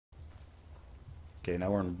Okay,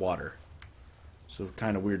 now we're in water. So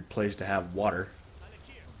kind of weird place to have water.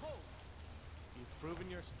 You've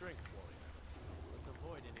proven your strength, warrior. Let's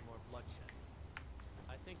avoid any more bloodshed.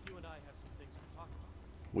 I think you and I have some things to talk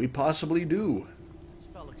about. We possibly do. That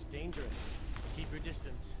spell looks dangerous. Keep your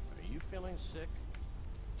distance. Are you feeling sick?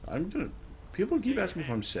 I'm gonna. People keep asking if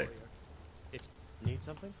I'm sick. It's need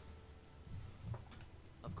something?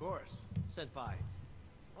 Of course. Senpai.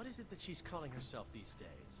 What is it that she's calling herself these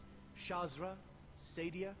days? Shazra?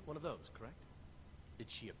 Sadia? One of those, correct? Did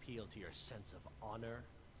she appeal to your sense of honor?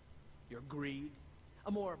 Your greed?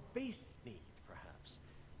 A more base need, perhaps?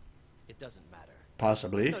 It doesn't matter.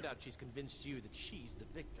 Possibly. No doubt she's convinced you that she's the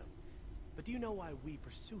victim. But do you know why we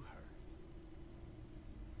pursue her?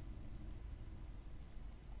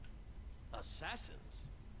 Assassins?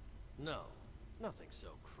 No, nothing so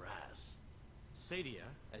crass. Sadia,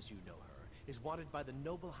 as you know her, is wanted by the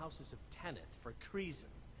noble houses of Tanith for treason.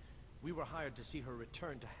 We were hired to see her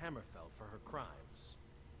return to Hammerfell for her crimes.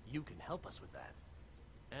 You can help us with that.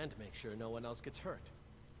 And make sure no one else gets hurt.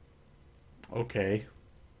 Okay.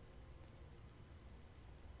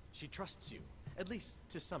 She trusts you, at least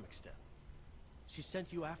to some extent. She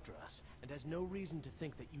sent you after us, and has no reason to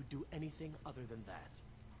think that you'd do anything other than that.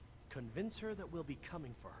 Convince her that we'll be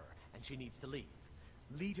coming for her, and she needs to leave.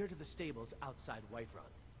 Lead her to the stables outside Whiterun.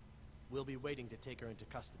 We'll be waiting to take her into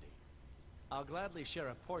custody. I'll gladly share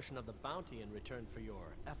a portion of the bounty in return for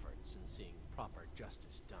your efforts in seeing proper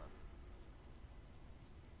justice done.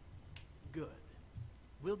 Good.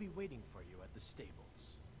 We'll be waiting for you at the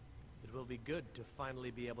stables. It will be good to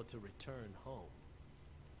finally be able to return home.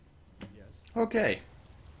 Yes? Okay.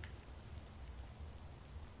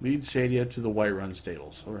 Lead Sadia to the Whiterun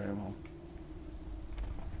stables. Alright, well.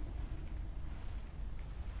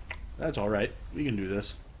 That's alright. We can do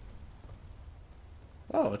this.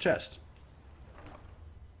 Oh, a chest.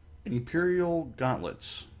 Imperial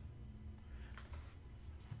gauntlets.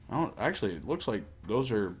 Oh, actually, it looks like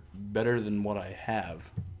those are better than what I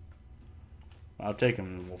have. I'll take them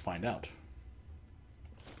and we'll find out.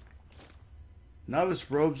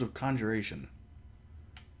 Novice robes of conjuration.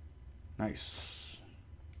 Nice.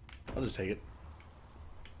 I'll just take it.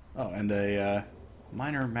 Oh, and a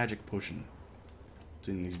minor magic potion. It's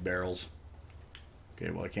in these barrels.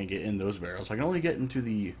 Okay, well I can't get in those barrels. I can only get into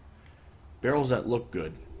the barrels that look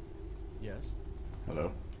good. Yes?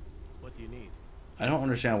 Hello? What do you need? I don't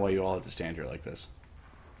understand why you all have to stand here like this.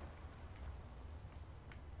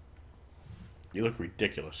 You look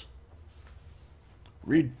ridiculous.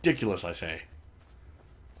 Ridiculous, I say.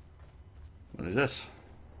 What is this?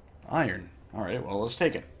 Iron. Alright, well, let's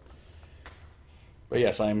take it. But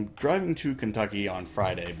yes, I'm driving to Kentucky on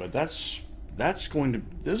Friday, but that's going to...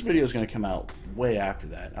 This video is going to come out way after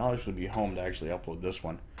that. I'll actually be home to actually upload this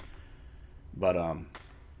one. But, I'm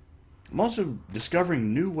also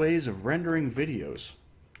discovering new ways of rendering videos.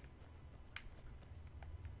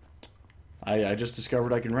 I just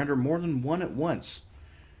discovered I can render more than one at once.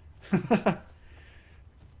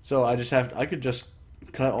 So I could just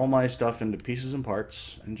cut all my stuff into pieces and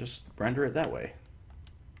parts and just render it that way.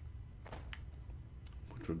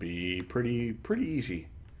 Which would be pretty easy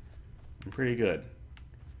and pretty good.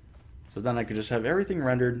 So then I could just have everything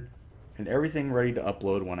rendered and everything ready to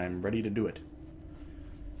upload when I'm ready to do it.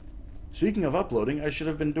 Speaking of uploading, I should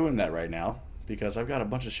have been doing that right now, because I've got a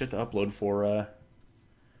bunch of shit to upload for,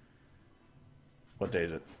 what day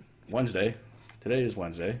is it? Wednesday. Today is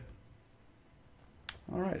Wednesday.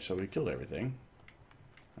 Alright, so we killed everything.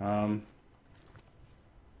 I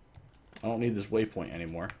don't need this waypoint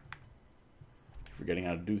anymore. Forgetting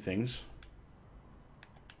how to do things.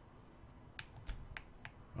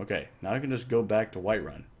 Okay, now I can just go back to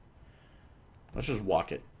Whiterun. Let's just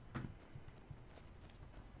walk it.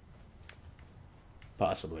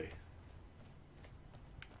 Possibly.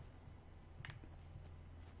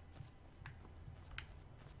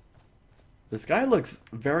 The sky looks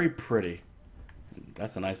very pretty.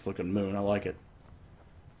 That's a nice looking moon. I like it.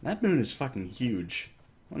 That moon is fucking huge.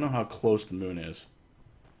 I don't know how close the moon is.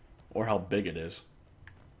 Or how big it is.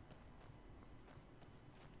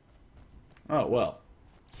 Oh, well.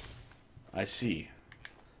 I see.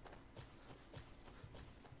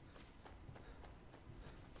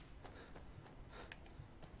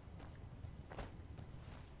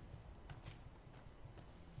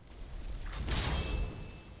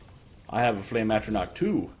 I have a Flame Atronach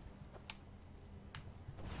too.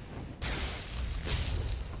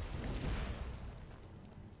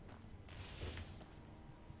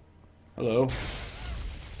 Hello.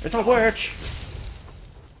 It's a witch!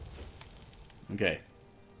 Okay.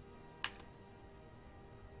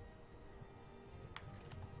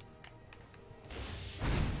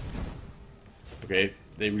 Okay,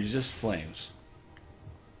 they resist flames.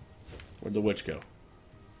 Where'd the witch go?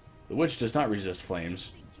 The witch does not resist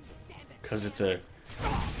flames because it's a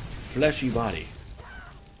fleshy body.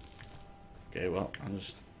 Okay, well, I'll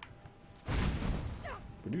just...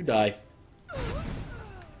 Would you die?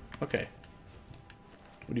 Okay.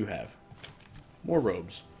 What do you have? More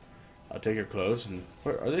robes. I'll take your clothes and...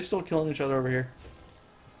 Are they still killing each other over here?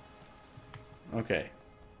 Okay.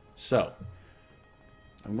 So.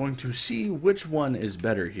 I'm going to see which one is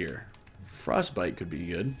better here. Frostbite could be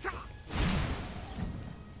good.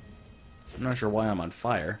 I'm not sure why I'm on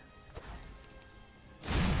fire.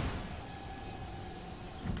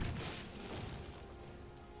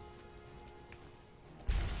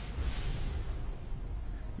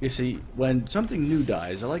 You see, when something new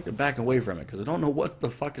dies, I like to back away from it because I don't know what the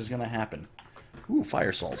fuck is going to happen. Ooh,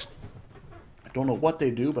 fire salts. I don't know what they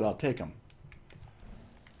do, but I'll take them.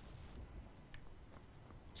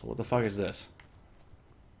 So what the fuck is this?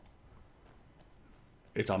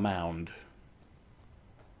 It's a mound.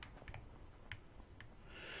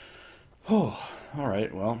 Oh,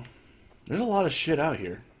 alright, well. There's a lot of shit out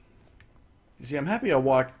here. You see, I'm happy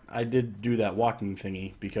I did do that walking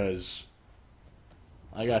thingy because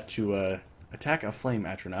I got to attack a flame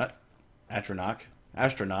astronaut. I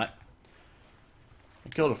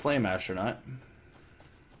killed a flame astronaut.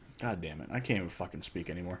 God damn it, I can't even fucking speak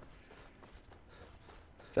anymore.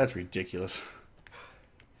 That's ridiculous.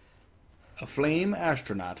 A flame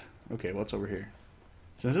astronaut. Okay, what's over here?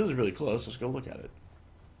 Since this is really close, let's go look at it.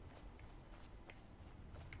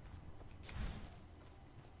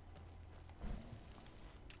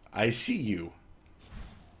 I see you.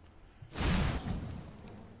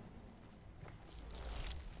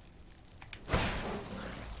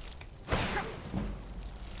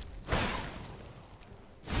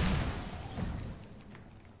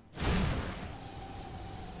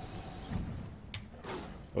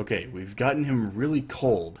 Okay, we've gotten him really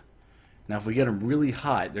cold. Now, if we get him really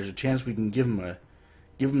hot, there's a chance we can give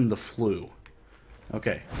him the flu.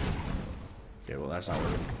 Okay. Okay, well that's not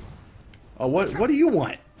working. Oh, what do you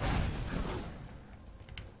want?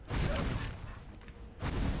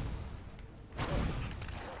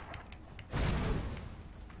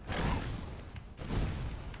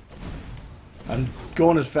 I'm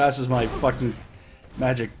going as fast as my fucking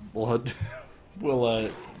magic will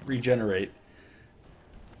regenerate.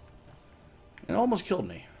 It almost killed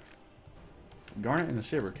me. Garnet and a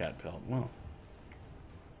saber cat pelt. Well,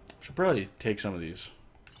 should probably take some of these.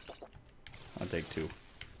 I'll take two.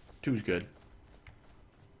 Two's good.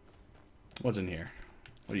 What's in here?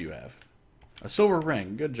 What do you have? A silver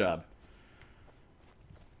ring. Good job.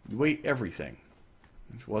 You weigh everything,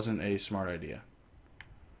 which wasn't a smart idea.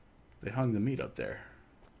 They hung the meat up there.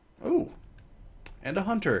 Oh, and a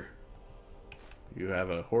hunter. You have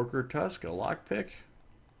a horker tusk, a lockpick.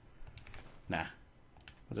 Nah.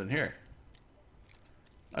 What's in here?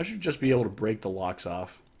 I should just be able to break the locks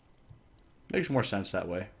off. Makes more sense that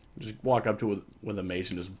way. Just walk up to it with a mace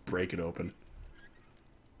and just break it open.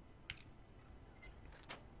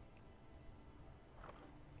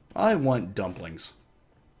 I want dumplings.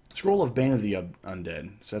 Scroll of Bane of the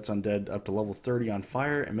Undead. Sets undead up to level 30 on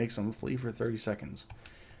fire and makes them flee for 30 seconds.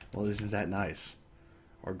 Well, isn't that nice?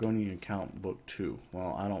 Argonian account book 2.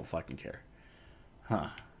 Well, I don't fucking care. Huh.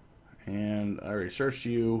 And I already searched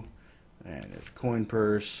you. And there's coin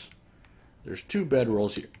purse. There's 2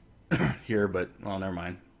 bedrolls here. Here, but, well, never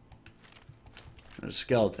mind. There's a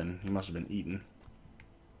skeleton. He must have been eaten.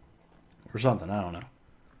 Or something, I don't know.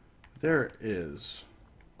 There is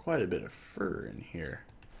quite a bit of fur in here.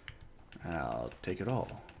 I'll take it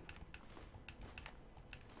all.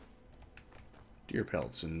 Deer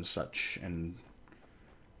pelts and such, and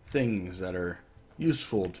things that are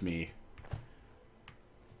useful to me. I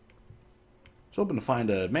was hoping to find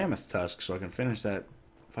a mammoth tusk so I can finish that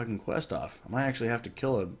fucking quest off. I might actually have to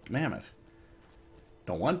kill a mammoth.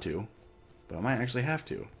 Don't want to, but I might actually have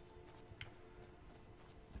to.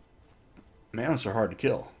 Mammoths are hard to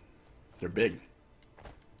kill. They're big.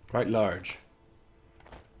 Quite large.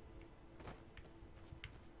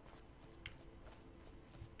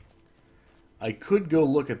 I could go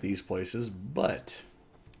look at these places, but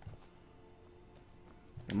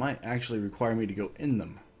it might actually require me to go in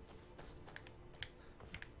them.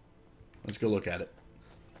 Let's go look at it.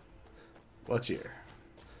 What's here?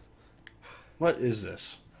 What is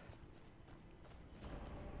this?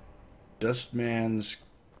 Dustman's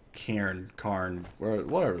Cairn,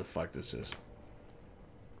 whatever the fuck this is.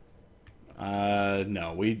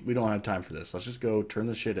 No, we don't have time for this. Let's just go turn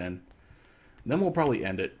this shit in. Then we'll probably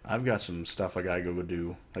end it. I've got some stuff I gotta go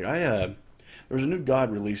do. Like, there was a new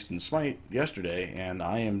god released in Smite yesterday, and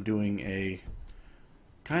I am doing a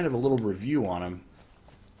kind of a little review on him.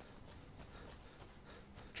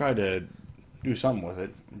 Try to do something with it.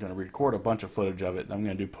 I'm going to record a bunch of footage of it, and I'm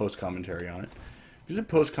going to do post-commentary on it. I did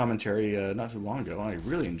post-commentary not too long ago. I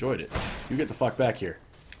really enjoyed it. You get the fuck back here.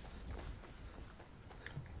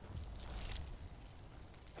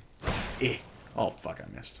 Eh. Oh, fuck, I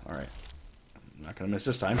missed. Alright. I'm not going to miss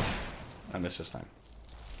this time. I missed this time.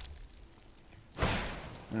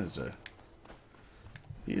 That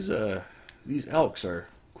is these elks are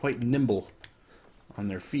quite nimble on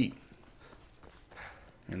their feet.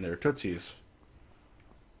 And their tootsies.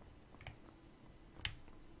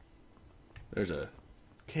 There's a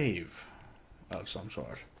cave of some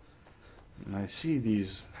sort. And I see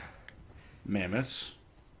these mammoths.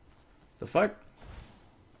 The fuck?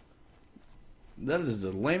 That is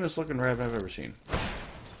the lamest looking rabbit I've ever seen.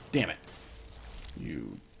 Damn it.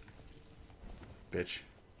 You bitch.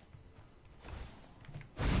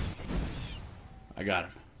 I got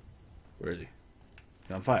him. Where is he?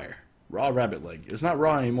 He's on fire. Raw rabbit leg. It's not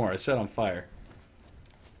raw anymore. I set on fire.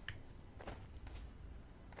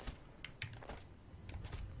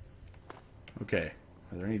 Okay.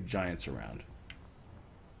 Are there any giants around?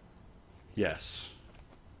 Yes.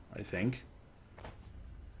 I think.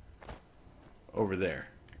 Over there.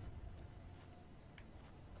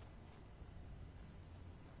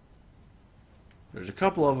 There's a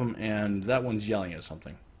couple of them, and that one's yelling at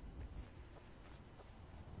something.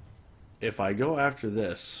 If I go after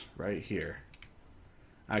this right here,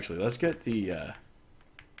 actually, let's get the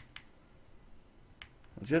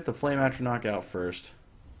flame after knockout first.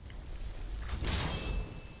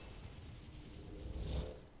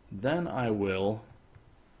 Then I will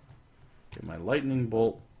get my lightning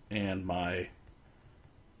bolt and my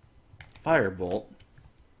fire bolt.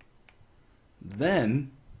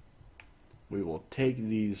 Then we will take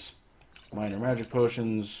these minor magic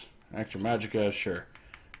potions, extra magicka, sure.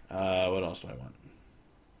 What else do I want?